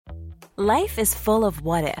Life is full of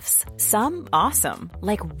what-ifs. Some awesome,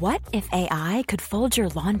 like what if AI could fold your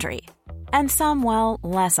laundry? And some, well,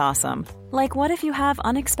 less awesome, like what if you have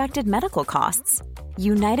unexpected medical costs?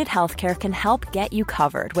 United Healthcare can help get you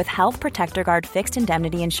covered with Health Protector Guard fixed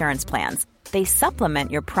indemnity insurance plans. They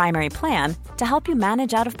supplement your primary plan to help you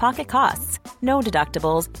manage out-of-pocket costs. No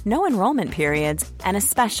deductibles, no enrollment periods, and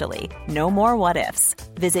especially no more what-ifs.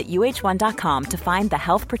 Visit uh1.com to find the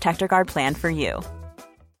Health Protector Guard plan for you.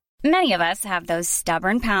 Many of us have those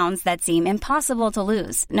stubborn pounds that seem impossible to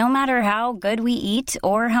lose, no matter how good we eat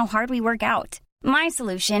or how hard we work out. My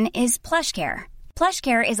solution is PlushCare.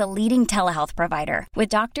 PlushCare is a leading telehealth provider with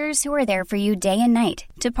doctors who are there for you day and night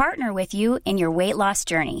to partner with you in your weight loss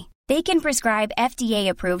journey. They can prescribe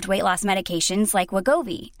FDA-approved weight loss medications like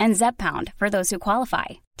Wegovy and Zepbound for those who qualify.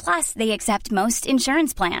 Plus, they accept most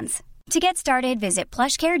insurance plans. To get started, visit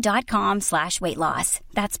plushcare.com/weightloss.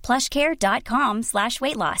 That's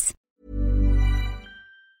plushcare.com/weightloss.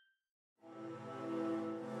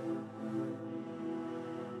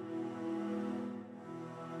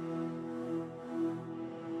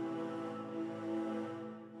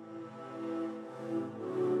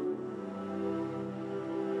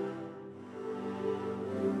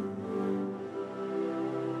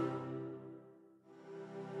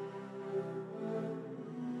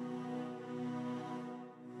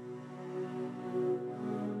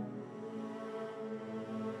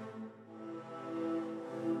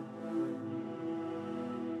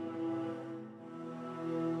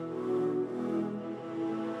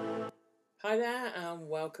 Hi there, and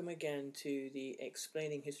welcome again to the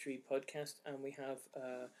Explaining History podcast, and we have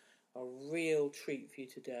a real treat for you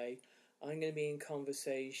today. I'm going to be in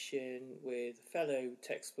conversation with fellow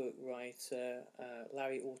textbook writer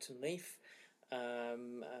Larry Auchinleck,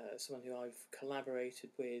 someone who I've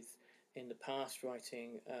collaborated with in the past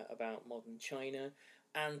writing about modern China,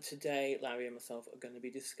 and today Larry and myself are going to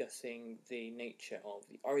be discussing the nature of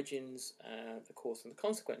the origins, the course and the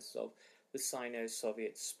consequences of the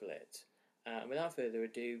Sino-Soviet split. Without further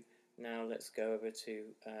ado, now let's go over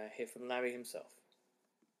to hear from Larry himself.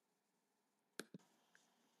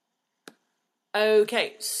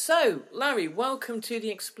 Okay, so Larry, welcome to the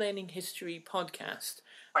Explaining History podcast.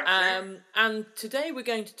 Thank you. And today we're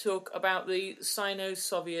going to talk about the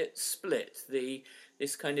Sino-Soviet split,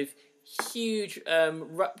 this kind of huge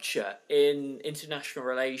rupture in international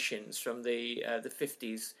relations from the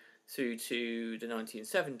 50s through to the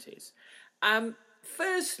 1970s.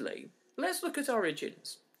 Firstly, let's look at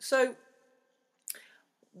origins. So,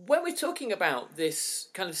 when we're talking about this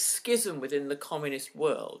kind of schism within the communist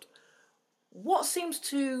world, what seems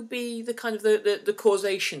to be the kind of the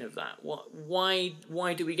causation of that? Why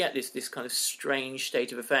do we get this kind of strange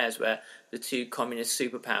state of affairs where the two communist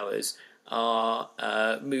superpowers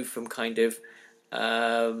are moved from kind of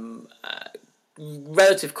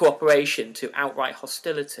relative cooperation to outright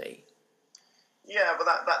hostility? Yeah, but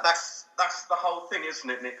that's the whole thing, isn't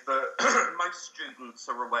it, Nick? That most students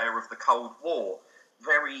are aware of the Cold War.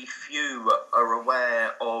 Very few are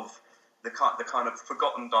aware of the kind of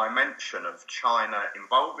forgotten dimension of China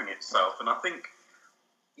involving itself. And I think,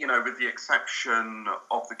 with the exception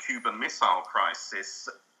of the Cuban Missile Crisis,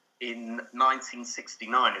 in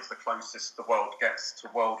 1969 is the closest the world gets to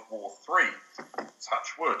World War III,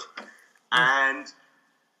 touch wood. And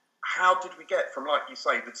how did we get from, like you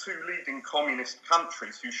say, the two leading communist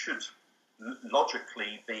countries who should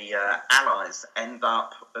logically be allies end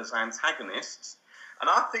up as antagonists? And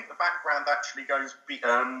I think the background actually goes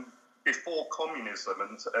before communism.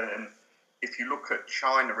 And if you look at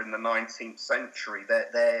China in the 19th century,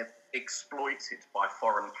 they're exploited by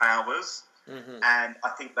foreign powers. Mm-hmm. And I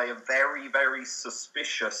think they are very, very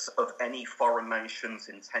suspicious of any foreign nation's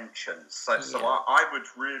intentions. So I would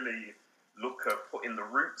really look at putting the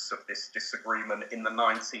roots of this disagreement in the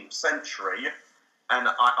 19th century, and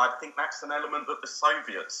I think that's an element that the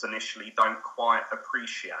Soviets initially don't quite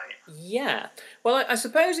appreciate. Yeah, well, I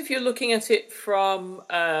suppose if you're looking at it from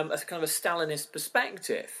a kind of a Stalinist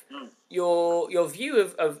perspective, your view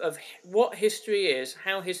of what history is,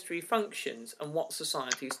 how history functions, and what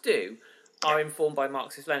societies do are informed by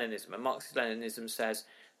Marxist-Leninism, and Marxist-Leninism says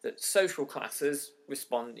that social classes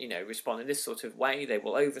respond in this sort of way. They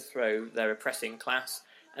will overthrow their oppressing class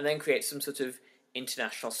and then create some sort of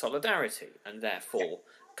international solidarity, and therefore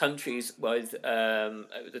countries with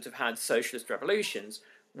that have had socialist revolutions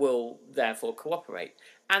will therefore cooperate.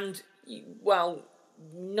 And, well,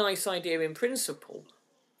 nice idea in principle,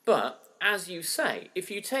 but as you say, if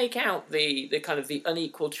you take out the kind of the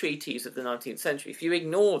unequal treaties of the 19th century, if you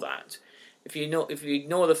ignore that, if you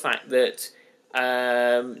ignore the fact that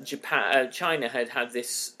China had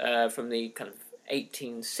this from the kind of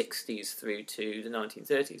 1860s through to the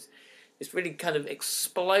 1930s. This really kind of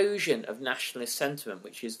explosion of nationalist sentiment,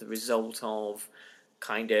 which is the result of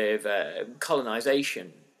kind of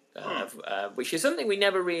colonization, which is something we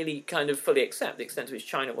never really kind of fully accept, the extent to which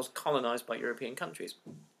China was colonized by European countries.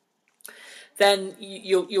 Then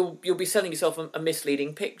you'll be selling yourself a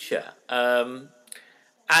misleading picture,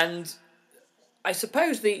 and I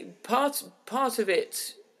suppose the part of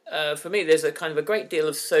it for me, there's a kind of a great deal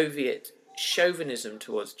of Soviet chauvinism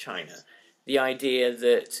towards China, the idea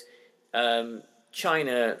that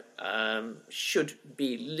China should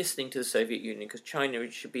be listening to the Soviet Union because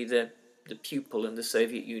China should be the pupil and the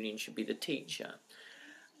Soviet Union should be the teacher.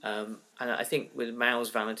 And I think with Mao's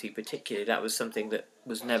vanity particularly, that was something that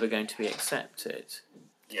was never going to be accepted.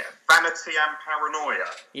 Yeah, vanity and paranoia.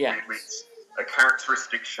 Yes. Which a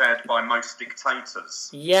characteristic shared by most dictators.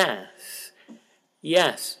 Yes.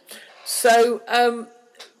 So,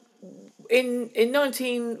 in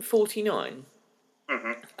 1949,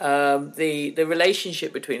 the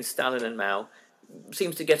relationship between Stalin and Mao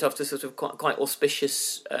seems to get off to sort of quite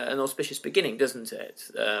auspicious an auspicious beginning, doesn't it?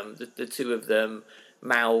 The two of them,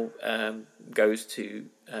 Mao goes to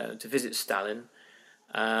visit Stalin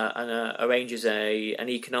and arranges an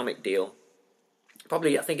economic deal.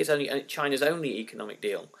 Probably, I think it's only China's only economic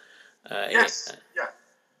deal. Yes. Yeah.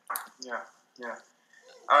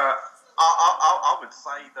 I would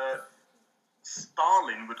say that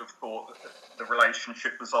Stalin would have thought that the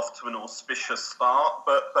relationship was off to an auspicious start,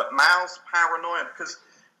 but Mao's paranoia, because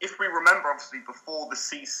if we remember, obviously, before the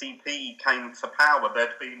CCP came to power,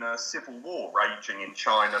 there'd been a civil war raging in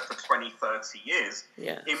China for 20, 30 years,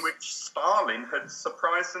 in which Stalin had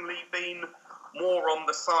surprisingly been more on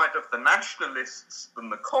the side of the nationalists than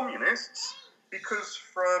the communists, because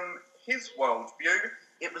from his worldview,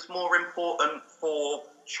 it was more important for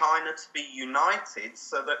China to be united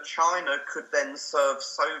so that China could then serve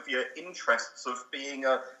Soviet interests of being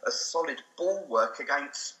a solid bulwark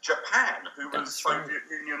against Japan, who was Soviet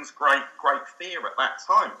Union's great fear at that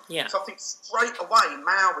time. Yeah. So I think straight away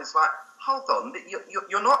Mao is like, hold on,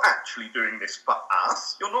 you're not actually doing this for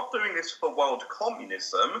us, you're not doing this for world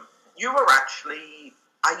communism, you are actually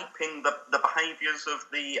aping the behaviours of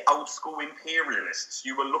the old school imperialists.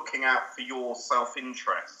 You were looking out for your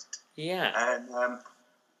self-interest. Yeah. And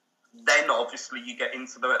then obviously you get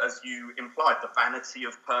into as you implied, the vanity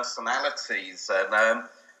of personalities. And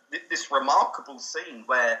this remarkable scene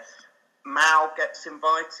where Mao gets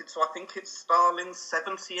invited to, I think it's Stalin's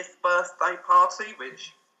 70th birthday party,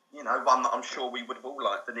 which, one that I'm sure we would have all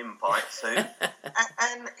liked an invite to.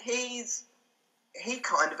 and he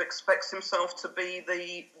kind of expects himself to be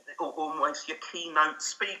almost your keynote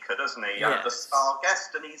speaker, doesn't he? Yes. The star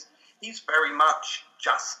guest, and he's very much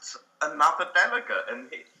just another delegate,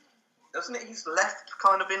 and he's left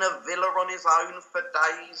kind of in a villa on his own for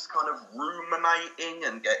days, kind of ruminating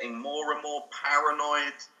and getting more and more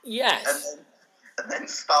paranoid. Yes. And then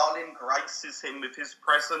Stalin graces him with his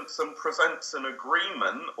presence and presents an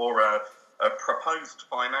agreement or a proposed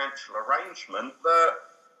financial arrangement that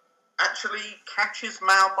actually catches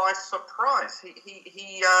Mao by surprise.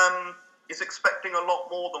 He is expecting a lot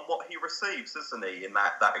more than what he receives, isn't he, in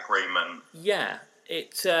that agreement? Yeah,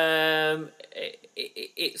 it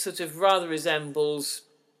sort of rather resembles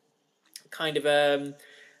kind of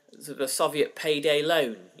sort of a Soviet payday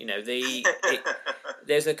loan.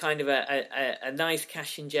 There's a kind of a nice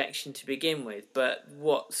cash injection to begin with, but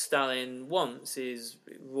what Stalin wants is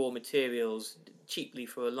raw materials cheaply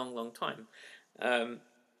for a long, long time.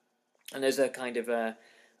 And there's a kind of a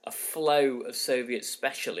flow of Soviet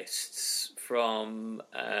specialists from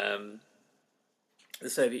the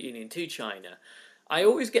Soviet Union to China. I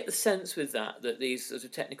always get the sense with that these sort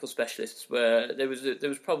of technical specialists there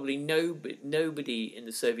was probably nobody in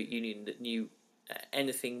the Soviet Union that knew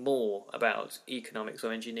anything more about economics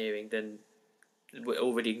or engineering than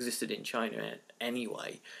already existed in China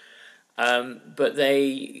anyway. But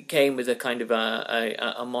they came with a kind of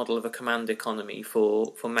a model of a command economy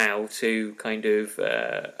for Mao to kind of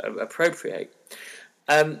appropriate.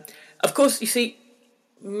 Of course, you see,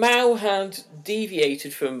 Mao had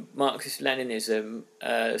deviated from Marxist-Leninism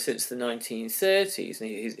since the 1930s,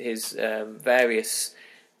 and his various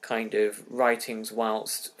kind of writings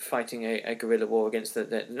whilst fighting a guerrilla war against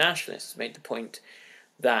the nationalists made the point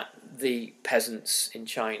that the peasants in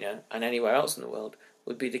China and anywhere else in the world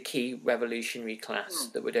would be the key revolutionary class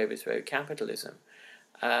that would overthrow capitalism.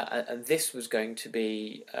 And this was going to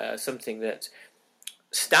be something that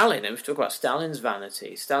Stalin, and we talk about Stalin's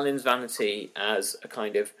vanity as a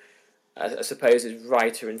kind of, I suppose, as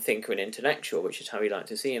writer and thinker and intellectual, which is how he liked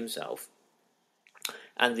to see himself.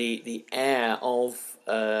 and the air of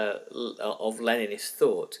Leninist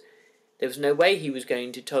thought, there was no way he was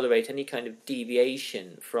going to tolerate any kind of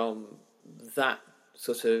deviation from that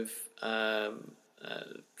sort of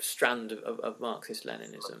strand of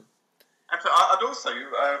Marxist-Leninism. I'd also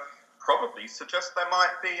probably suggest there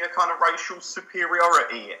might be a kind of racial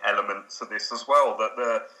superiority element to this as well,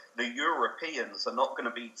 that the Europeans are not going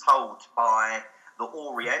to be told by the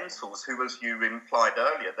Orientals, who, as you implied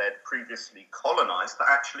earlier, they'd previously colonised, that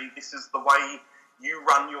actually this is the way you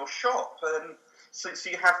run your shop. And so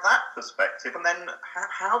you have that perspective. And then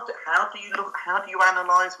how do you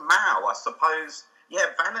analyse Mao? I suppose,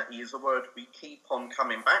 vanity is a word we keep on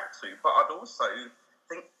coming back to, but I'd also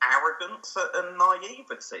think arrogance and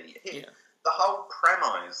naivety. The whole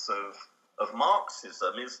premise of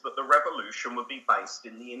Marxism is that the revolution would be based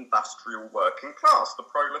in the industrial working class, the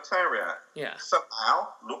proletariat. Yeah. So Mao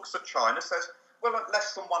looks at China, says, well,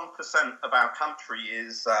 less than 1% of our country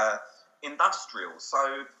is industrial,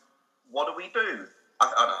 so what do we do?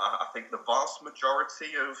 I think the vast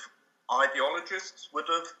majority of ideologists would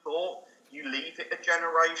have thought you leave it a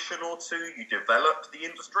generation or two, you develop the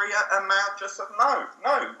industry, and Mao just said, no,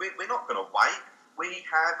 we're not going to wait. We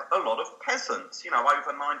have a lot of peasants.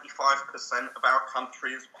 Over 95% of our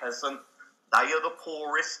country is peasant. They are the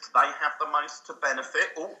poorest. They have the most to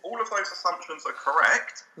benefit. All of those assumptions are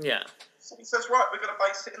correct. Yeah. So he says, right, we're going to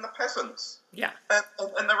base it in the peasants. Yeah.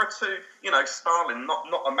 And there are two, Stalin,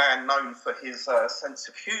 not a man known for his sense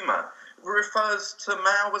of humour, refers to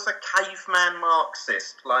Mao as a caveman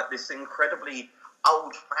Marxist, like this incredibly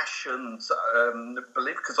old-fashioned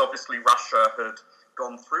belief, because obviously Russia had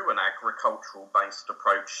gone through an agricultural-based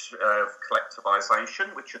approach of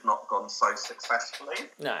collectivisation, which had not gone so successfully.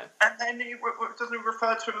 No. And then doesn't he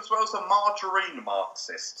refer to him as well as a margarine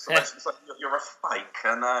Marxist? So basically, you're a fake.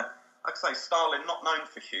 And like I say, Stalin, not known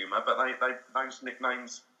for humour, but they those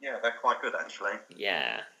nicknames, they're quite good, actually.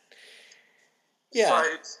 Yeah. Yeah.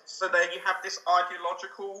 So there you have this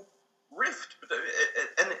ideological rift.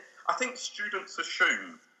 And I think students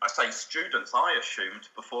assume, I say students, I assumed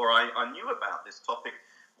before I knew about this topic,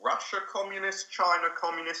 Russia communist, China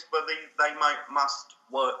communist, but they must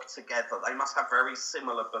work together. They must have very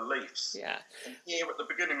similar beliefs. Yeah. And here at the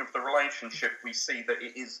beginning of the relationship, we see that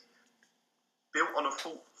it is built on a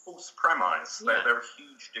false premise. Yeah. There are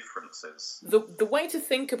huge differences. The way to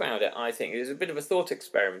think about it, I think, is a bit of a thought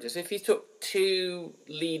experiment. Is if you took two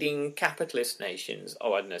leading capitalist nations, I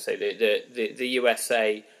don't know, say the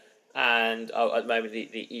USA and at the moment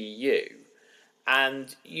the EU,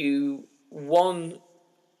 and one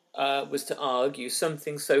was to argue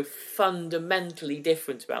something so fundamentally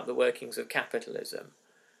different about the workings of capitalism,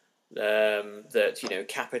 that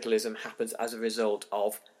capitalism happens as a result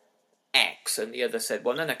of X, and the other said,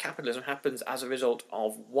 well, no, capitalism happens as a result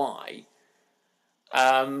of Y.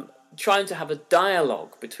 Trying to have a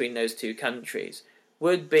dialogue between those two countries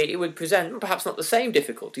would present perhaps not the same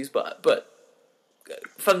difficulties, but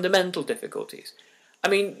fundamental difficulties. I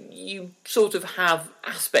mean, you sort of have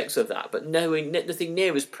aspects of that, but nothing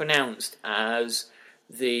near as pronounced as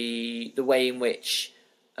the way in which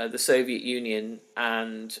the Soviet Union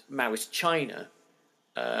and Maoist China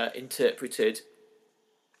interpreted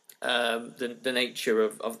the nature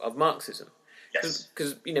of Marxism. Yes.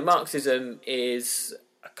 Because Marxism is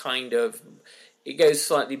a kind of, it goes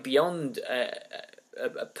slightly beyond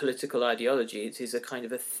a political ideology. It is a kind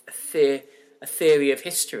of a theory of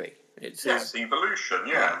history. It's evolution.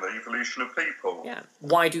 The evolution of people. Yeah.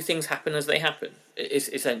 Why do things happen as they happen? Is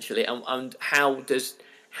essentially, and how is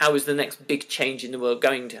the next big change in the world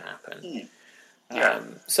going to happen?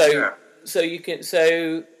 So you can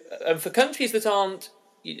for countries that aren't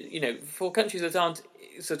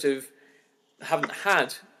sort of haven't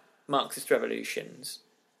had Marxist revolutions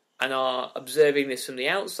and are observing this from the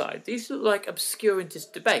outside, these look like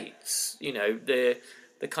obscurantist debates.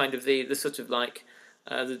 The kind of the sort of like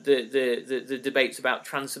the debates about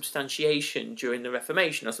transubstantiation during the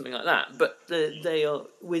Reformation or something like that. But they are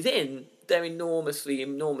within. They're enormously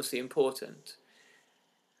important.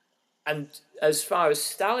 And as far as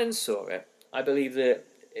Stalin saw it, I believe that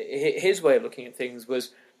his way of looking at things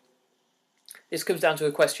was, this comes down to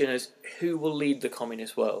a question as who will lead the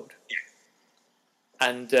communist world,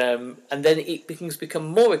 and then it become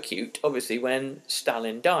more acute, obviously, when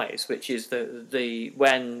Stalin dies, which is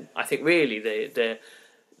when I think really the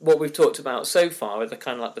what we've talked about so far are the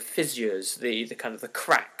kind of like the fissures, the kind of the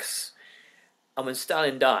cracks, and when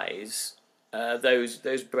Stalin dies,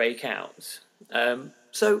 those break out.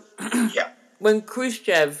 When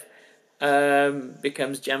Khrushchev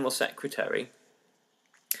becomes General Secretary,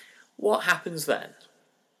 what happens then?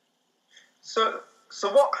 So So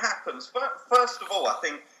what happens? First of all, I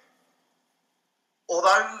think,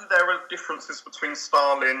 although there are differences between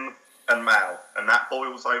Stalin and Mao, and that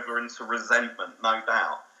boils over into resentment, no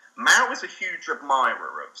doubt, Mao is a huge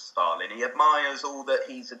admirer of Stalin. He admires all that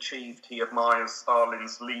he's achieved. He admires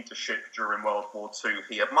Stalin's leadership during World War II.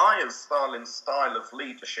 He admires Stalin's style of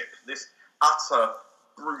leadership, this utter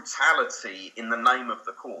brutality in the name of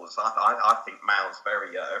the cause. I think Mao's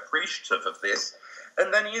very appreciative of this.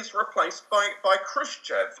 And then he is replaced by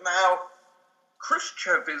Khrushchev. Now,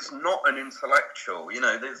 Khrushchev is not an intellectual. You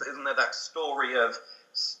know, isn't there that story of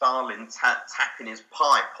Stalin tapping his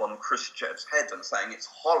pipe on Khrushchev's head and saying it's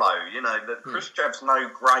hollow? You know, that Khrushchev's no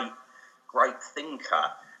great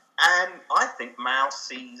thinker. And I think Mao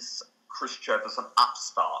sees Khrushchev as an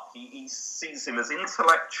upstart. He sees him as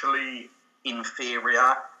intellectually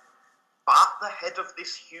inferior, but the head of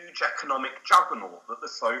this huge economic juggernaut that the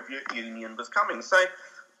Soviet Union was coming. So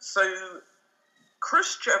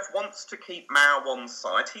Khrushchev wants to keep Mao on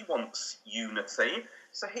side. He wants unity.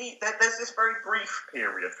 So there's this very brief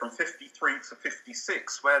period from 53 to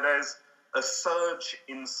 56 where there's a surge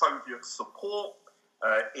in Soviet support,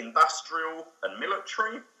 industrial and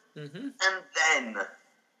military. Mm-hmm. And then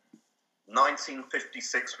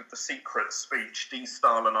 1956 with the secret speech,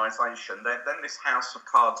 de-Stalinization, then this house of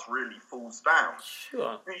cards really falls down.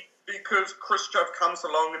 Sure. Because Khrushchev comes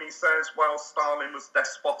along and he says, well, Stalin was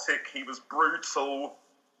despotic, he was brutal.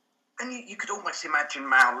 And you could almost imagine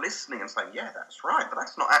Mao listening and saying, yeah, that's right, but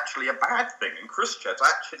that's not actually a bad thing. And Khrushchev's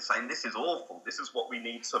actually saying, this is awful, this is what we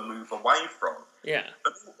need to move away from. Yeah.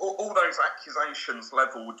 But all those accusations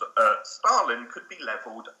levelled at Stalin could be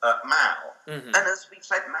levelled at Mao. Mm-hmm. And as we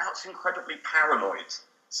said, Mao's incredibly paranoid.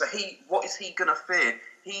 So what is he going to fear?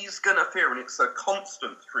 He's going to fear, and it's a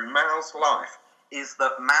constant through Mao's life, is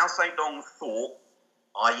that Mao Zedong thought,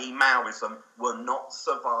 i.e. Maoism, will not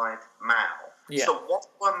survive Mao. Yeah. So what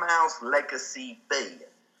will Mao's legacy be?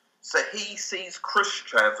 So he sees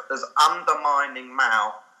Khrushchev as undermining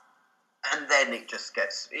Mao, and then it just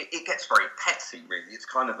gets very petty, really. It's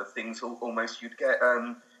kind of the things almost you'd get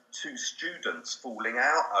two students falling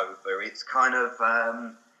out over. It's kind of,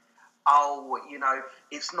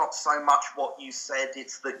 it's not so much what you said,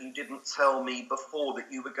 it's that you didn't tell me before that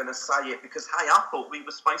you were going to say it, because, hey, I thought we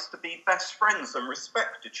were supposed to be best friends and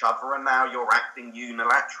respect each other, and now you're acting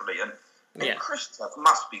unilaterally. And Khrushchev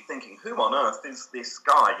must be thinking, who on earth is this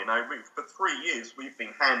guy? You know, for 3 years we've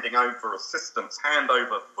been handing over assistance hand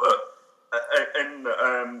over foot, and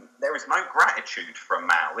there is no gratitude from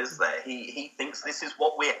Mao, is there? He thinks this is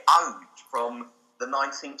what we're owed from the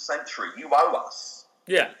 19th century. You owe us.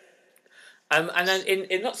 Yeah. And then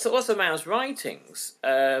in lots of Mao's writings,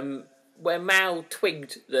 where Mao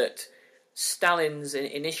twigged that Stalin's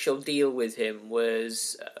initial deal with him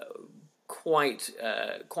was quite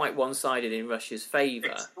one-sided in Russia's favour.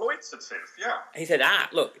 Exploitative, yeah. He said,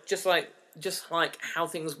 look, just like how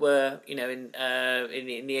things were, you know, in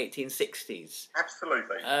the 1860s.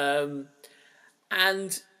 Absolutely.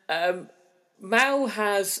 Mao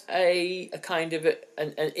has a kind of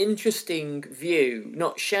an interesting view,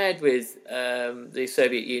 not shared with the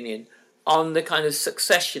Soviet Union, on the kind of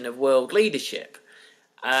succession of world leadership.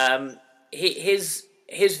 His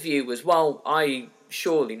view was, well,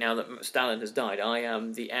 surely now that Stalin has died, I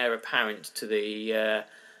am the heir apparent to the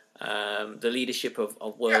leadership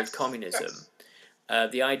of world communism.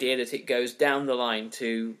 Yes. The idea that it goes down the line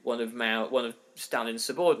to one of Stalin's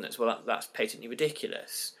subordinates, well, that's patently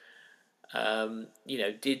ridiculous.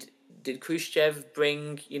 Did Khrushchev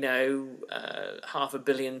bring 500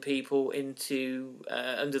 million people into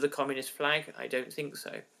under the communist flag? I don't think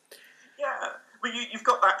so. Yeah, well, you've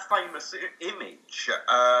got that famous image,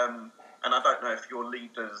 and I don't know if your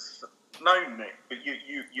leaders know, Nick, but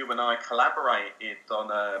you and I collaborated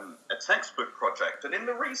on a textbook project, and in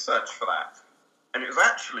the research for that, and it was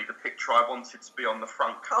actually the picture I wanted to be on the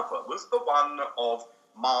front cover, was the one of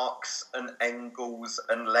Marx and Engels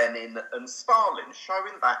and Lenin and Stalin,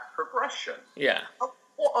 showing that progression. Yeah.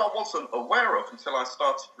 What I wasn't aware of until I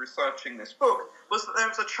started researching this book was that there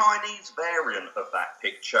was a Chinese variant of that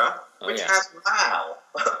picture, which has Mao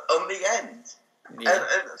on the end. Yeah.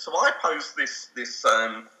 And so I posed this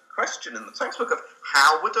question in the textbook of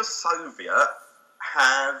how would a Soviet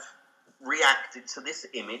have reacted to this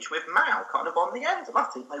image with Mao kind of on the end? And I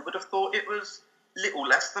think they would have thought it was little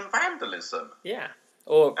less than vandalism. Yeah.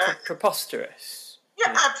 Or preposterous.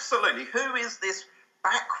 Yeah, absolutely. Who is this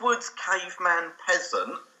backwards caveman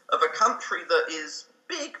peasant of a country that is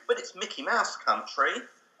big, but it's Mickey Mouse country,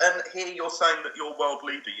 and here you're saying that you're world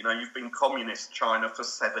leader, you've been communist China for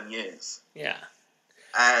 7 years. Yeah.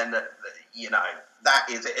 And, that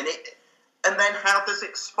is it. And then how does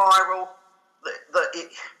it spiral?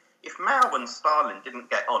 if Mao and Stalin didn't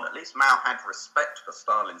get on, at least Mao had respect for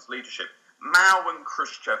Stalin's leadership. Mao and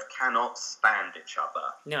Khrushchev cannot stand each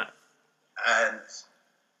other. No. And,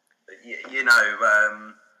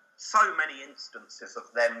 so many instances of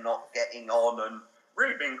them not getting on and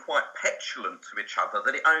really being quite petulant to each other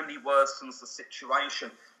that it only worsens the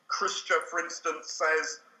situation. Khrushchev, for instance,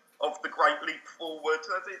 says of the Great Leap Forward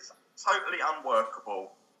that it's totally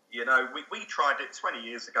unworkable. We tried it 20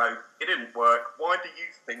 years ago. It didn't work. Why do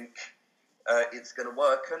you think it's going to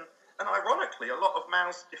work? And ironically, a lot of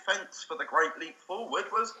Mao's defence for the Great Leap Forward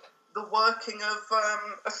was the working of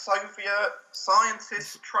a Soviet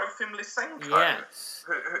scientist, Trofim Lysenko, yes.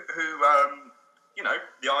 who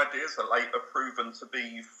the ideas are later proven to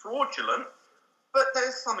be fraudulent, but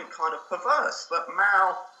there's something kind of perverse that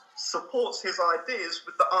Mao supports his ideas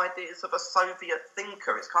with the ideas of a Soviet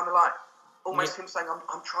thinker. It's kind of like almost him saying,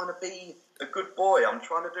 I'm trying to be a good boy, I'm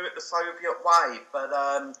trying to do it the Soviet way, but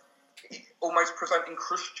almost presenting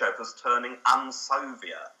Khrushchev as turning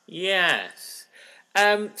un-Soviet. Yes.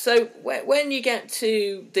 So when you get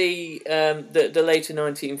to the later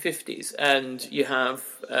 1950s and you have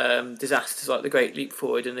disasters like the Great Leap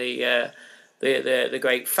Forward and the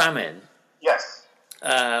Great Famine, yes,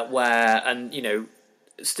 where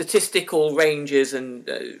statistical ranges and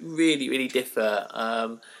really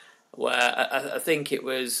differ. Where I think it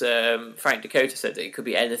was Frank Dakota said that it could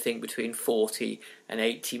be anything between 40 and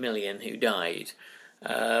 80 million who died.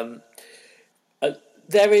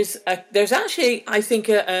 There's actually, I think,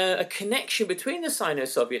 a connection between the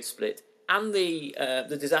Sino-Soviet split and the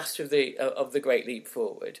disaster of the Great Leap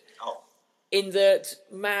Forward, in that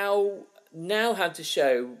Mao now had to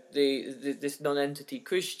show this non-entity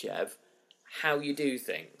Khrushchev how you do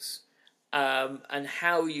things, and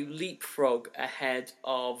how you leapfrog ahead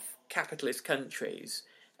of capitalist countries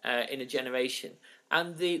in a generation.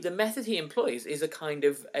 And the method he employs is a kind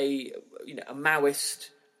of a Maoist.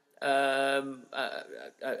 A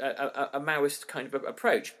Maoist kind of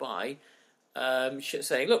approach by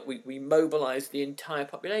saying, look, we mobilise the entire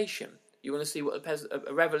population. You want to see what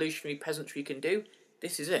a revolutionary peasantry can do?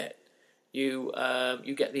 This is it. You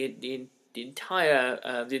get the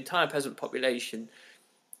entire peasant population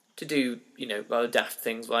to do rather daft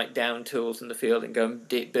things like down tools in the field and go and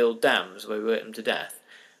build dams where we work them to death.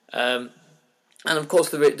 And of course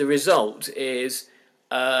the result is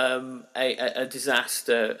a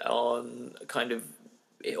disaster on kind of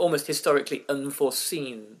almost historically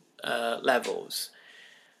unforeseen levels.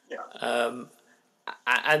 Yeah.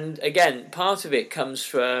 And again, part of it comes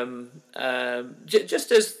from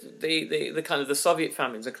just as the kind of the Soviet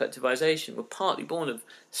famines and collectivization were partly born of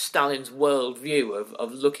Stalin's worldview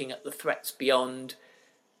of looking at the threats beyond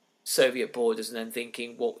Soviet borders and then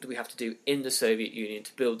thinking, what do we have to do in the Soviet Union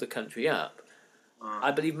to build the country up?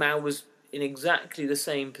 I believe Mao was in exactly the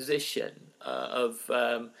same position of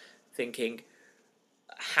thinking,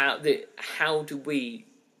 how do we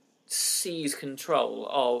seize control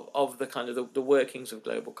of the kind of the workings of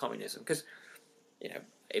global communism? Because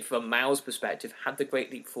if from Mao's perspective, had the Great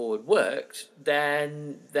Leap Forward worked,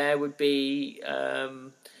 then there would be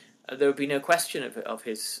no question of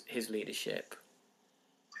his leadership.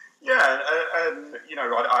 Yeah, and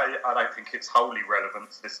I don't think it's wholly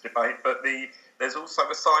relevant to this debate, but there's also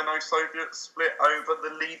a Sino-Soviet split over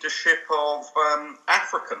the leadership of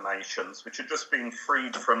African nations, which had just been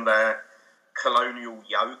freed from their colonial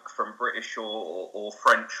yoke from British or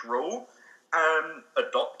French rule,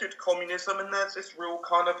 adopted communism, and there's this real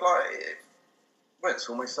kind of it's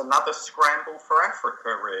almost another scramble for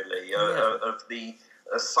Africa, really, of the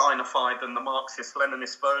Sinofied and the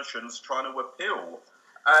Marxist-Leninist versions trying to appeal.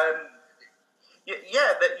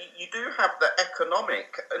 That you do have the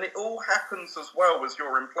economic, and it all happens as well, as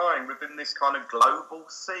you're implying, within this kind of global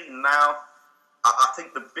scene. Now, I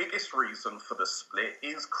think the biggest reason for the split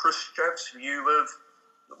is Khrushchev's view of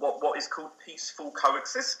what is called peaceful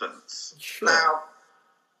coexistence. Sure. Now,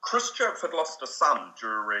 Khrushchev had lost a son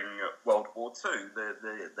during World War II.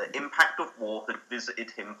 The impact of war had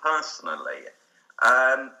visited him personally.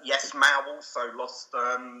 Yes, Mao also lost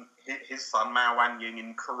his son Mao Anying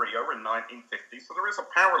in Korea in 1950, so there is a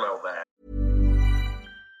parallel there.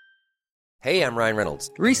 Hey, I'm Ryan Reynolds.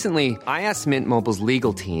 Recently, I asked Mint Mobile's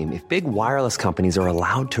legal team if big wireless companies are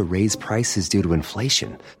allowed to raise prices due to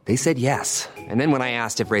inflation. They said yes. And then when I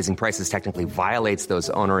asked if raising prices technically violates those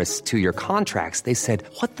onerous 2-year contracts, they said,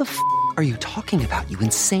 "What the f*** are you talking about, you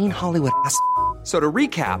insane Hollywood ass?" So to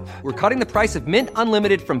recap, we're cutting the price of Mint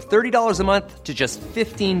Unlimited from $30 a month to just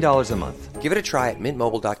 $15 a month. Give it a try at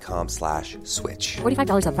mintmobile.com/switch.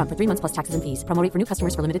 $45 up front for 3 months plus taxes and fees. Promo rate for new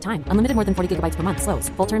customers for limited time. Unlimited more than 40 gigabytes per month. Slows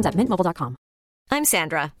full terms at mintmobile.com. I'm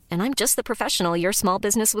Sandra, and I'm just the professional your small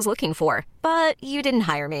business was looking for. But you didn't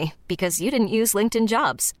hire me because you didn't use LinkedIn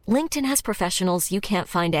Jobs. LinkedIn has professionals you can't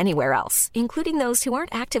find anywhere else, including those who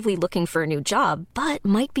aren't actively looking for a new job, but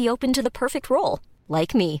might be open to the perfect role,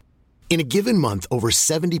 like me. In a given month, over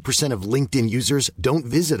 70% of LinkedIn users don't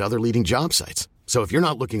visit other leading job sites. So if you're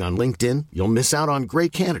not looking on LinkedIn, you'll miss out on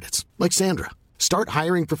great candidates like Sandra. Start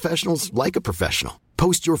hiring professionals like a professional.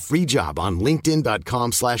 Post your free job on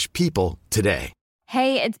linkedin.com/people today.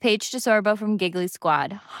 Hey, it's Paige DeSorbo from Giggly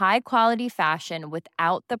Squad. High quality fashion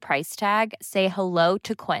without the price tag. Say hello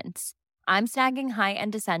to Quince. I'm snagging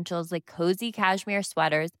high-end essentials like cozy cashmere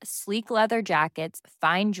sweaters, sleek leather jackets,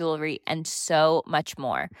 fine jewelry, and so much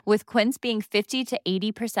more. With Quince being 50 to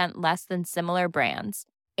 80% less than similar brands.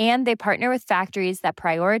 And they partner with factories that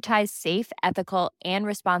prioritize safe, ethical, and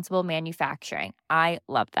responsible manufacturing. I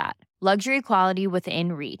love that. Luxury quality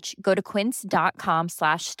within reach. Go to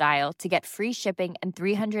quince.com/style to get free shipping and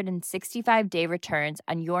 365-day returns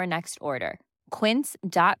on your next order.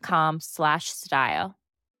 Quince.com/style.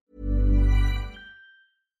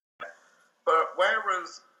 But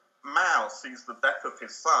whereas Mao sees the death of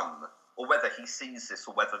his son, or whether he sees this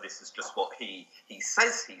or whether this is just what he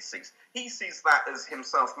says he sees that as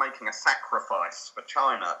himself making a sacrifice for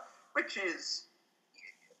China, which is,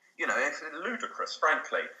 it's ludicrous,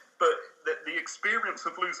 frankly. But the experience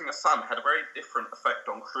of losing a son had a very different effect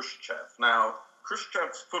on Khrushchev. Now,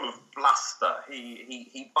 Khrushchev's full of bluster.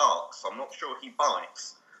 He barks. I'm not sure he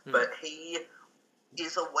bites. But he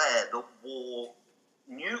is aware the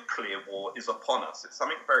nuclear war is upon us. It's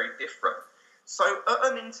something very different. So at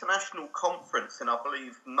an international conference in, I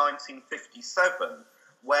believe, 1957,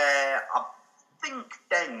 where I think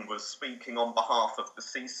Deng was speaking on behalf of the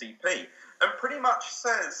CCP, and pretty much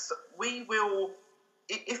says, we will...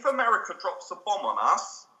 If America drops a bomb on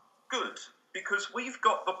us, good, because we've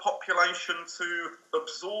got the population to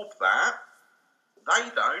absorb that. They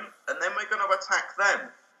don't, and then we're going to attack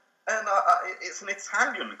them. And it's an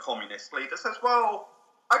Italian communist leader says, well,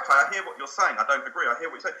 okay, I hear what you're saying. I don't agree. I hear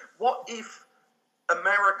what you're saying. What if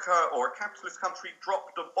America or a capitalist country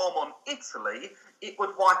dropped a bomb on Italy? It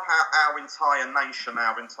would wipe out our entire nation,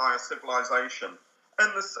 our entire civilization.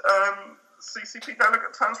 And this... CCP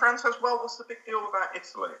delegate turns around and says, well, what's the big deal about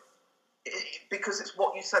Italy? Because it's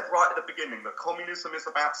what you said right at the beginning, that communism is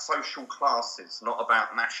about social classes, not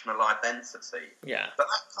about national identity. Yeah. But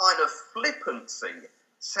that kind of flippancy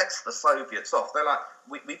sets the Soviets off. They're like,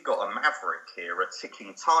 we've got a maverick here, a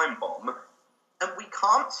ticking time bomb, and we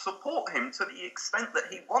can't support him to the extent that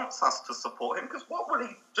he wants us to support him, because what will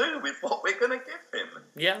he do with what we're going to give him?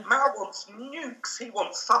 Yeah. Mao wants nukes. He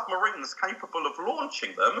wants submarines capable of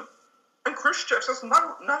launching them. And Khrushchev says,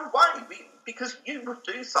 no way, because you would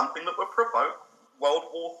do something that would provoke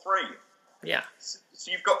World War III. Yeah.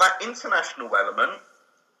 So you've got that international element,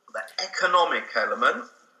 that economic element.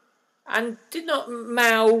 And did not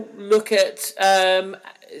Mao look at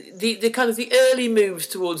the kind of the early moves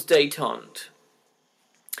towards détente?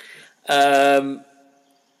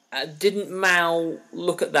 Didn't Mao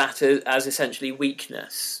look at that as essentially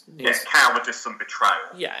weakness? Yes, cowardice and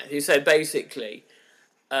betrayal. Yeah, he said basically...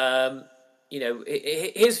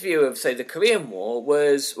 his view of, say, the Korean War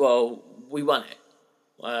was, well, we won it.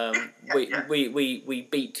 We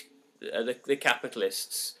beat the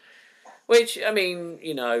capitalists. Which, I mean,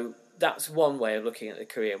 that's one way of looking at the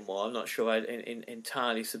Korean War. I'm not sure I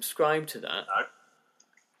entirely subscribe to that. No.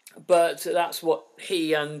 But that's what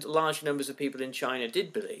he and large numbers of people in China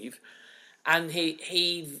did believe. And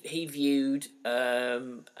he viewed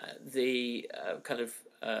the kind of...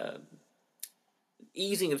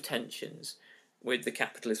 easing of tensions with the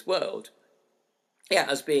capitalist world,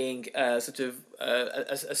 as being sort of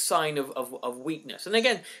a sign of weakness. And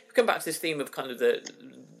again, we come back to this theme of kind of the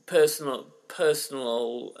personal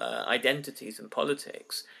identities and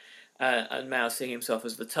politics, and Mao seeing himself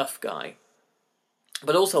as the tough guy.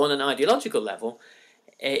 But also on an ideological level,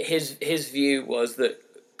 his view was that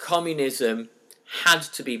communism had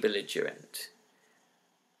to be belligerent.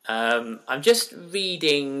 I'm just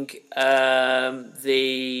reading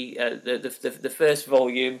the first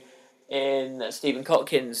volume in Stephen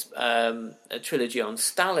Kotkin's trilogy on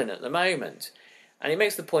Stalin at the moment, and he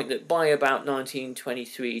makes the point that by about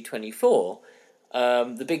 1923-24,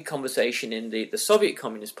 the big conversation in the Soviet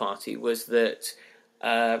Communist Party was that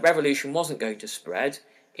revolution wasn't going to spread.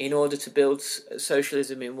 In order to build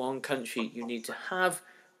socialism in one country, you need to have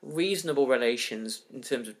reasonable relations in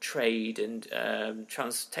terms of trade and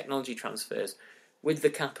technology transfers with the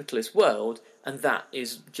capitalist world, and that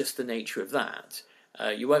is just the nature of that.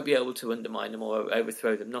 You won't be able to undermine them or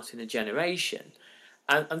overthrow them, not in a generation.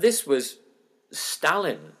 And this was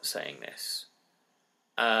Stalin saying this.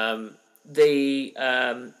 So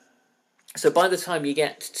by the time you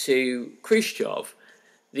get to Khrushchev,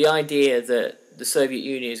 the idea that the Soviet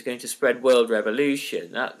Union is going to spread world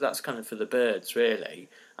revolution, that's kind of for the birds, really.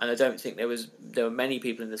 And I don't think there were many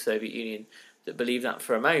people in the Soviet Union that believed that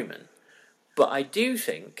for a moment. But I do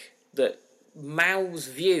think that Mao's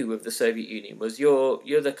view of the Soviet Union was you're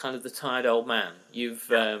the kind of the tired old man. You've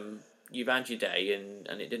had your day and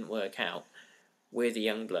it didn't work out. We're the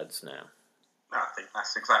young bloods now. I think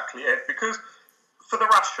that's exactly it. Because for the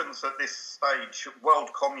Russians at this stage,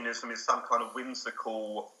 world communism is some kind of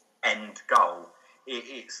whimsical end goal.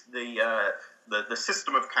 It's the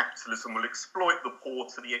system of capitalism will exploit the poor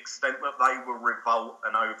to the extent that they will revolt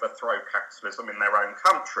and overthrow capitalism in their own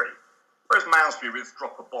country. Whereas Mao's view is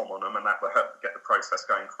drop a bomb on them and that will help get the process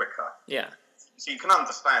going quicker. Yeah. So you can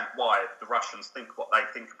understand why the Russians think what they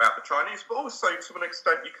think about the Chinese, but also to an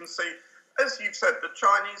extent you can see, as you've said, the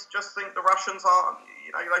Chinese just think the Russians are,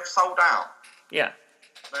 they've sold out. Yeah.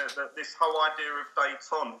 This whole idea of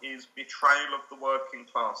détente is betrayal of the working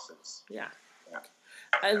classes. Yeah.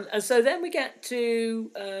 And so then we get to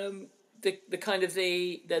the kind of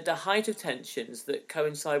the height of tensions that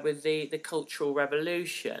coincide with the Cultural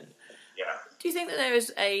Revolution. Yeah. Do you think that there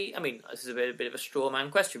is this is a bit of a straw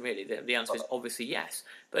man question, really. The answer is obviously yes.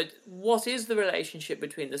 But what is the relationship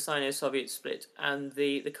between the Sino-Soviet split and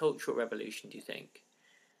the Cultural Revolution, do you think?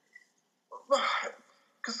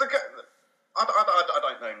 Because I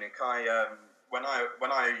don't know, Nick. When I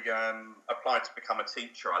applied to become a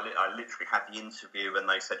teacher, I literally had the interview and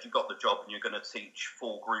they said, you got the job and you're going to teach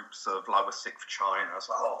 4 groups of lower 6th China. I was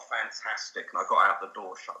like, oh, fantastic. And I got out the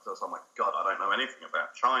door shut. I was like, oh my God, I don't know anything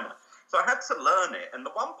about China. So I had to learn it. And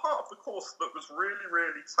the one part of the course that was really,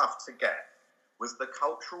 really tough to get was the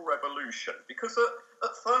Cultural Revolution. Because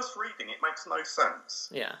at first reading, it makes no sense.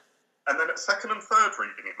 Yeah. And then at second and third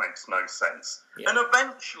reading, it makes no sense. Yeah. And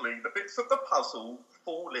eventually, the bits of the puzzle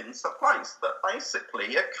fall into place. That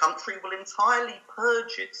basically, a country will entirely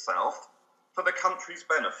purge itself for the country's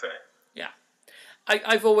benefit. Yeah.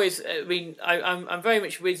 I've always, I'm very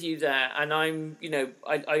much with you there, and I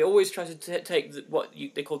always try to take what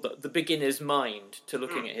they call the beginner's mind to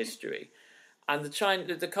looking at history. And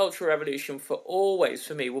the Cultural Revolution for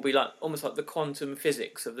me will be almost like the quantum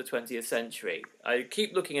physics of the 20th century. I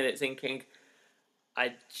keep looking at it thinking,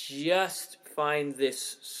 I just find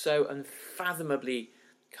this so unfathomably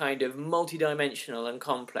kind of multidimensional and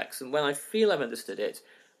complex. And when I feel I've understood it,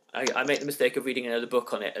 I make the mistake of reading another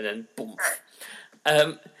book on it and then boom.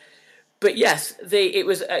 But yes, it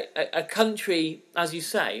was a country, as you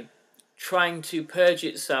say, trying to purge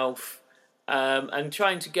itself and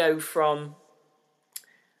trying to go from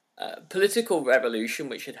political revolution,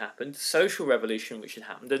 which had happened, social revolution, which had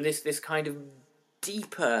happened, and this kind of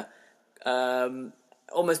deeper,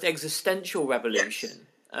 almost existential revolution,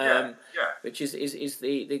 which is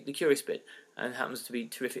the curious bit, and happens to be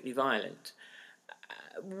terrifically violent.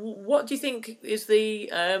 What do you think is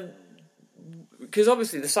the... because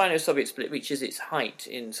obviously the Sino-Soviet split reaches its height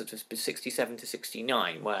in sort of 67 to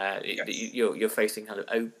 69, where you're facing kind of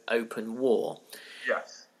open war.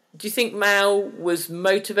 Yes. Do you think Mao was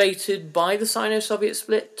motivated by the Sino-Soviet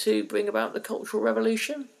split to bring about the Cultural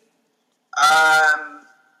Revolution?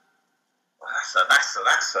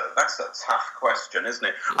 That's a tough question, isn't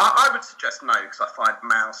it? Yeah. I would suggest no, because I find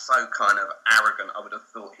Mao so kind of arrogant. I would have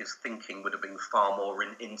thought his thinking would have been far more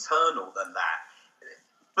internal than that.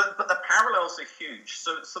 But the parallels are huge.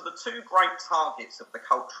 So the two great targets of the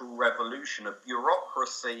Cultural Revolution are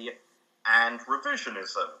bureaucracy and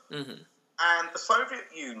revisionism. Mm-hmm. And the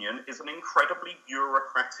Soviet Union is an incredibly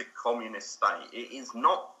bureaucratic communist state. It is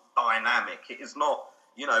not dynamic. It is not,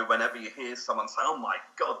 whenever you hear someone say, oh my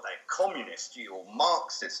God, they're communist, you're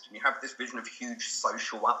Marxist, and you have this vision of huge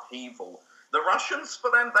social upheaval. The Russians, for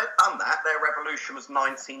them, they've done that. Their revolution was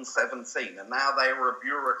 1917, and now they were a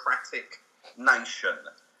bureaucratic nation.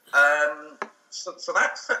 So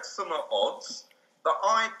that sets them at odds. The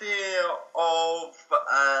idea of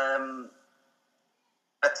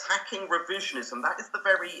attacking revisionism, that is the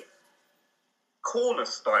very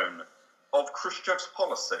cornerstone of Khrushchev's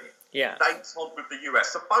policy. Yeah. Détente with the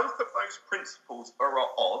US. So both of those principles are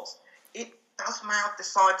at odds. Does Mao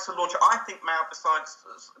decide to launch... I think Mao decides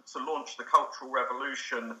to launch the Cultural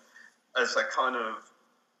Revolution as a kind of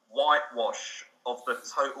whitewash of the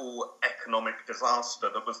total economic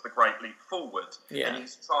disaster that was the Great Leap Forward. Yeah. And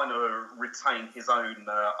he's trying to retain his own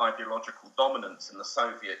ideological dominance in the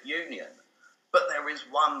Soviet Union. But there is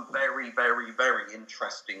one very, very, very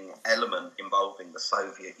interesting element involving the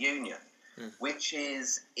Soviet Union. which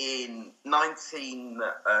is in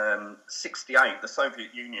 1968, the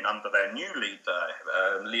Soviet Union under their new leader,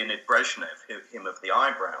 Leonid Brezhnev, him of the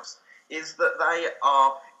eyebrows, is that they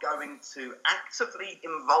are going to actively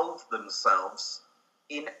involve themselves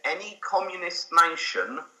in any communist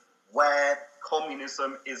nation where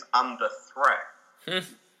communism is under threat.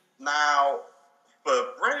 Now,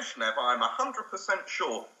 for Brezhnev, I'm 100%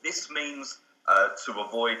 sure this means to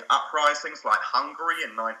avoid uprisings like Hungary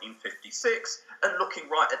in 1956, and looking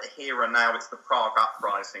right at the here and now, it's the Prague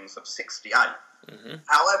uprisings of 68.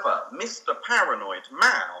 However, Mr. Paranoid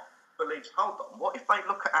Mao believes, hold on, what if they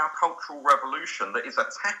look at our cultural revolution that is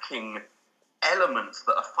attacking elements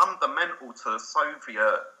that are fundamental to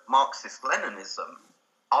Soviet Marxist-Leninism?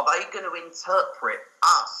 Are they going to interpret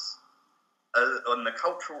us and the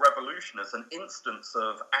Cultural Revolution as an instance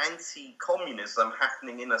of anti-communism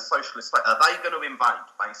happening in a socialist state? Are they going to invade,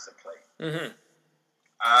 basically?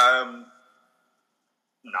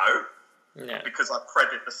 No. Because I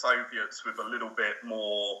credit the Soviets with a little bit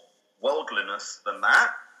more worldliness than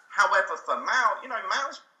that. However, for Mao,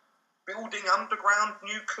 Mao's building underground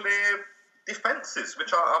nuclear defences,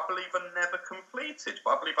 which I believe are never completed,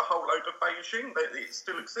 but I believe a whole load of Beijing, it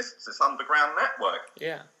still exists, this underground network.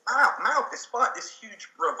 Mao, despite this huge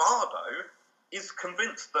bravado, is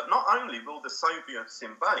convinced that not only will the Soviets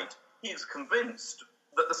invade, he is convinced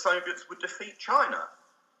that the Soviets would defeat China.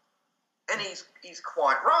 And he's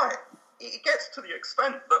quite right. It gets to the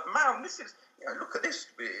extent that Mao, and this is, look at this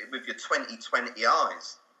with your 2020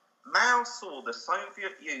 eyes, Mao saw the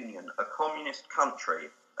Soviet Union, a communist country,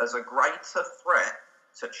 as a greater threat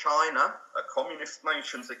to China, a communist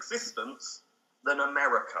nation's existence, than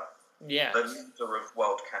America, the leader of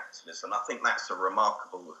world capitalism. I think that's a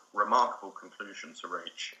remarkable conclusion to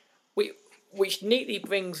reach. Which neatly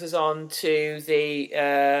brings us on to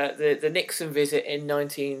the Nixon visit in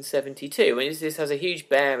 1972, and this has a huge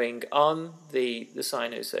bearing on the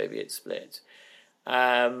Sino-Soviet split.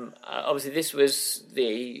 Obviously, this was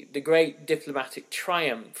the great diplomatic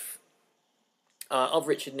triumph of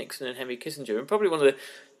Richard Nixon and Henry Kissinger, and probably one of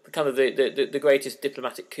the greatest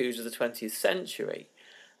diplomatic coups of the 20th century.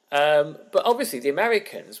 But obviously, the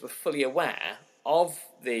Americans were fully aware of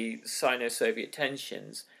the Sino-Soviet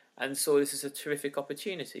tensions and saw this as a terrific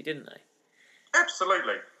opportunity, didn't they?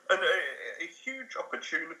 Absolutely, and a huge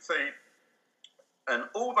opportunity. And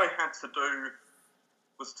all they had to do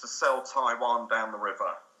was to sell Taiwan down the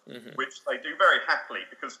river. Which they do very happily,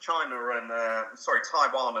 because Taiwan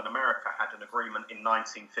and America had an agreement in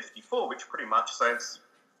 1954, which pretty much says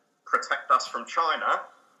protect us from China.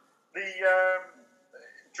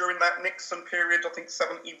 During that Nixon period, I think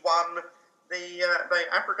 71, they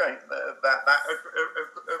abrogate that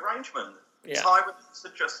arrangement. Taiwanese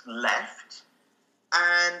had just left,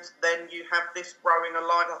 and then you have this growing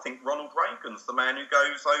alliance. I think Ronald Reagan's the man who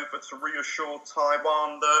goes over to reassure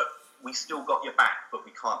Taiwan that we still got your back, but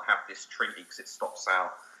we can't have this treaty because it stops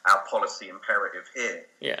our policy imperative here.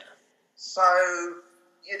 So,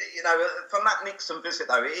 from that Nixon visit,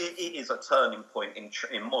 though, it is a turning point in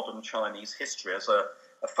modern Chinese history. As a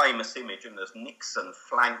famous image, and there's Nixon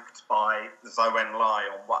flanked by Zhou Enlai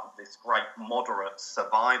on this great moderate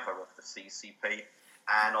survivor of the CCP,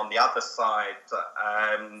 and on the other side,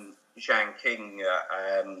 Jiang Qing,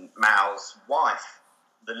 Mao's wife,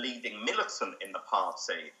 the leading militant in the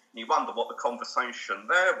party. And you wonder what the conversation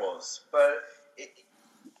there was. But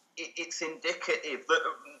it's indicative that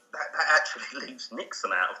actually leaves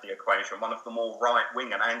Nixon out of the equation, one of the more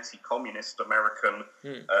right-wing and anti-communist American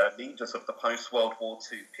leaders of the post-World War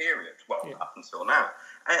II period, up until now.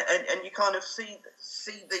 And you kind of see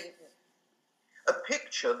a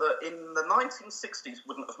picture that in the 1960s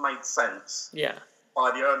wouldn't have made sense. By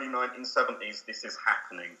the early 1970s, this is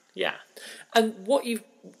happening. And what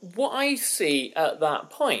I see at that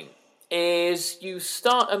point is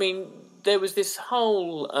there was this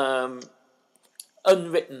whole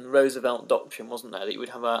unwritten Roosevelt doctrine, wasn't there, that you would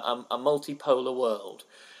have a multipolar world.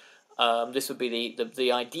 This would be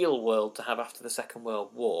the ideal world to have after the Second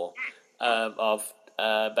World War, of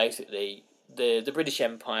basically the British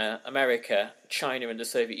Empire, America, China, and the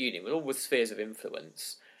Soviet Union, all with spheres of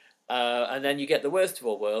influence. And then you get the worst of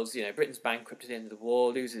all worlds. Britain's bankrupt at the end of the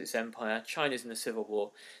war, loses its empire. China's in the Civil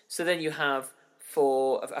War. So then you have,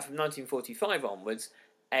 from 1945 onwards,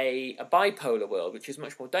 a bipolar world, which is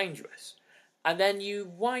much more dangerous. And then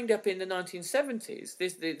you wind up in the 1970s.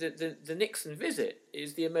 The Nixon visit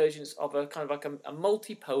is the emergence of a kind of like a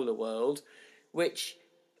multipolar world, which,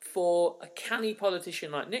 for a canny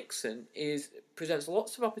politician like Nixon, presents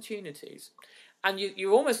lots of opportunities. And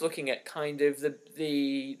you're almost looking at kind of the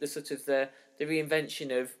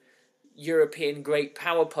reinvention of European great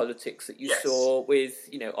power politics that you saw with,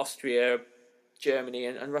 Austria, Germany,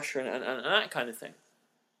 and Russia, and that kind of thing.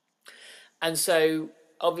 And so,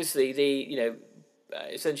 obviously,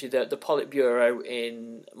 essentially the Politburo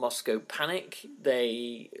in Moscow panic.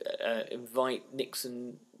 They invite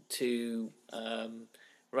Nixon to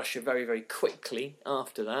Russia very, very quickly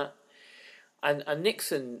after that, and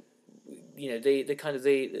Nixon,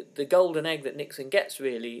 the golden egg that Nixon gets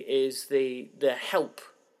really is the help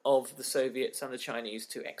of the Soviets and the Chinese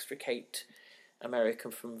to extricate America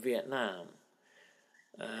from Vietnam,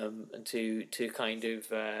 and to kind of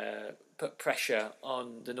put pressure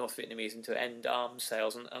on the North Vietnamese and to end arms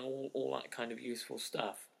sales and all that kind of useful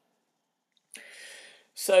stuff.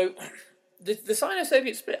 So the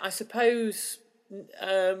Sino-Soviet split, I suppose,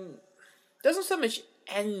 doesn't so much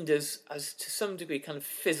end as to some degree kind of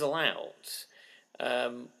fizzle out.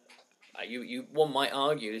 One might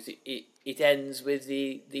argue that it ends with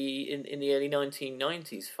in the early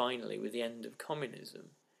 1990s, finally, with the end of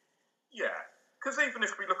communism. Yeah. Because even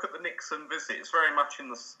if we look at the Nixon visit, it's very much in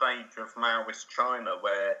the stage of Maoist China,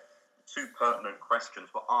 where two pertinent questions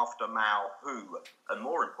were after Mao who, and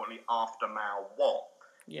more importantly, after Mao what.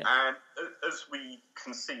 Yeah. And as we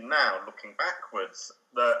can see now, looking backwards,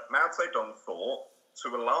 that Mao Zedong thought,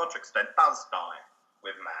 to a large extent, does die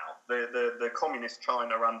with Mao. The communist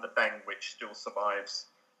China under Deng, which still survives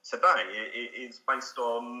today, is based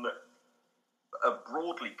on a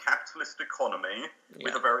broadly capitalist economy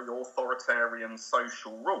with a very authoritarian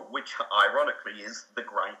social rule, which ironically is the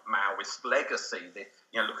great Maoist legacy.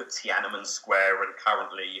 Look at Tiananmen Square and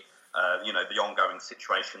currently, the ongoing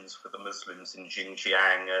situations for the Muslims in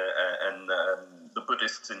Xinjiang and the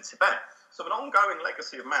Buddhists in Tibet. So an ongoing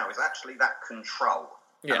legacy of Mao is actually that control.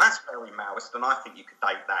 Yeah. And that's very Maoist, and I think you could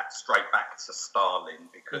date that straight back to Stalin,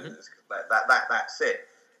 because that's it.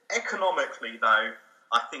 Economically, though,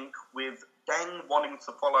 I think with Deng wanting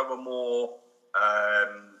to follow a more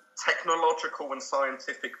technological and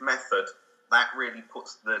scientific method, that really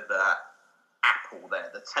puts the apple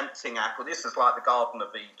there, the tempting apple. This is like the Garden of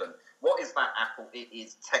Eden. What is that apple? It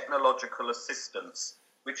is technological assistance,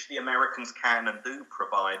 which the Americans can and do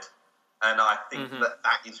provide. And I think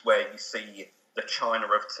that is where you see the China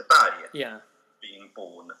of today being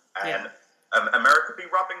born. And America be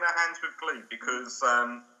rubbing their hands with glee, because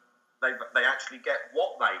they actually get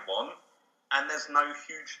what they want, and there's no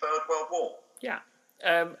huge Third World War. Yeah.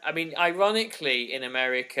 Ironically, in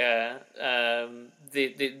America,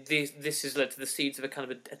 this has led to the seeds of a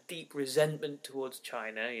kind of a deep resentment towards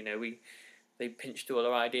China. They pinched all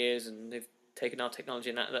our ideas and they've taken our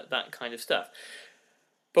technology and that kind of stuff.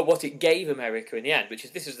 But what it gave America in the end,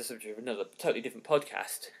 this is the subject of another totally different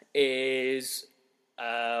podcast, is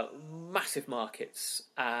massive markets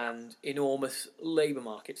and enormous labour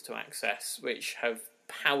markets to access, which have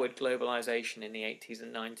powered globalisation in the 80s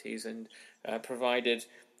and 90s and provided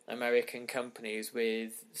American companies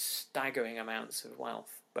with staggering amounts of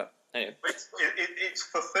wealth. But anyway. It's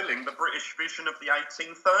fulfilling the British vision of the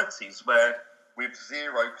 1830s, where with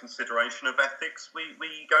zero consideration of ethics, we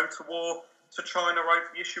go to war to China over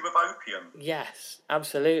the issue of opium. Yes,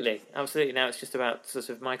 absolutely. Now it's just about sort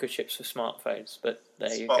of microchips for smartphones, but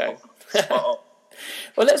there you go. Spot on.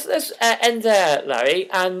 Well, let's end there, Larry,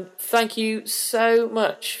 and thank you so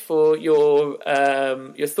much for your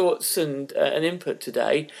thoughts and input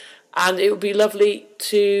today. And it would be lovely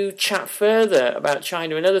to chat further about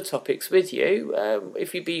China and other topics with you,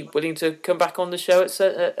 if you'd be willing to come back on the show at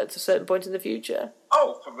a certain point in the future.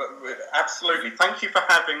 Oh, absolutely. Thank you for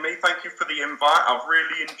having me. Thank you for the invite. I've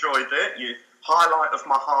really enjoyed it. Highlight of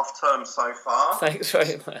my half-term so far. Thanks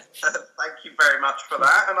very much. Thank you very much for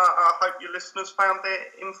that, and I hope your listeners found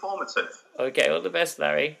it informative. Okay, all the best,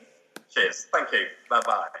 Larry. Cheers. Thank you.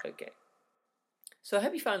 Bye-bye. Okay. So I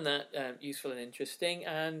hope you found that useful and interesting,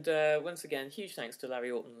 and once again, huge thanks to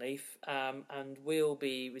Larry Auchinleaf, and we'll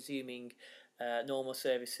be resuming normal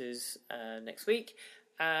services next week,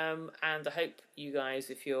 and I hope you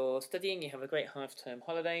guys, if you're studying, you have a great half-term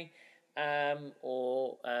holiday,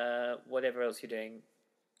 or whatever else you're doing.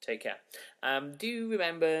 Take care. Do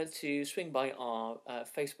remember to swing by our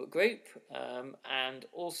Facebook group, and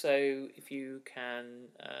also if you can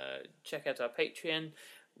check out our Patreon.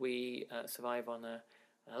 We survive on a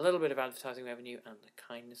little bit of advertising revenue and the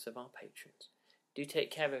kindness of our patrons. Do take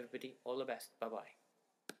care of everybody. All the best. Bye-bye.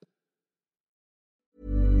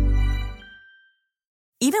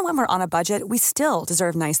 Even when we're on a budget, we still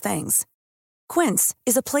deserve nice things. Quince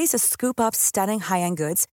is a place to scoop up stunning high-end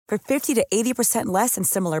goods for 50 to 80% less than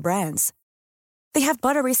similar brands. They have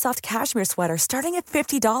buttery soft cashmere sweaters starting at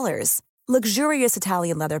 $50, luxurious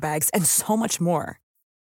Italian leather bags, and so much more.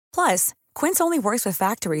 Plus, Quince only works with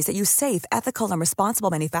factories that use safe, ethical, and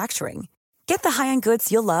responsible manufacturing. Get the high-end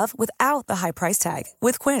goods you'll love without the high price tag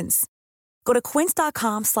with Quince. Go to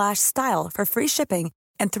quince.com/style for free shipping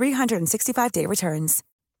and 365-day returns.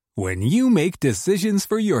 When you make decisions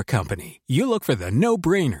for your company, you look for the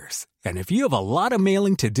no-brainers. And if you have a lot of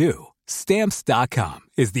mailing to do, Stamps.com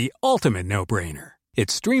is the ultimate no-brainer. It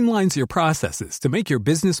streamlines your processes to make your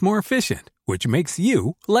business more efficient, which makes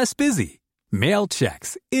you less busy. Mail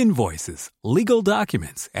checks, invoices, legal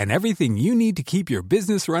documents, and everything you need to keep your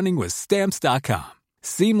business running with Stamps.com.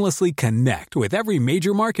 Seamlessly connect with every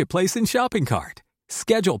major marketplace and shopping cart.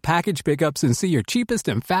 Schedule package pickups and see your cheapest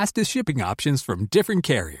and fastest shipping options from different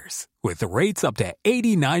carriers, with rates up to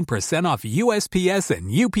 89% off USPS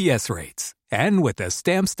and UPS rates. And with the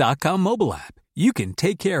Stamps.com mobile app, you can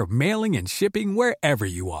take care of mailing and shipping wherever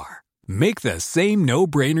you are. Make the same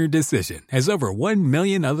no-brainer decision as over 1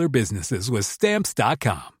 million other businesses with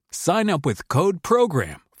Stamps.com. Sign up with code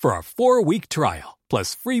PROGRAM for a 4-week trial,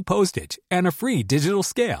 plus free postage and a free digital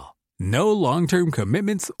scale. No long-term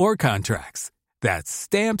commitments or contracts. That's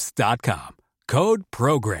Stamps.com. Code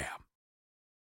PROGRAM.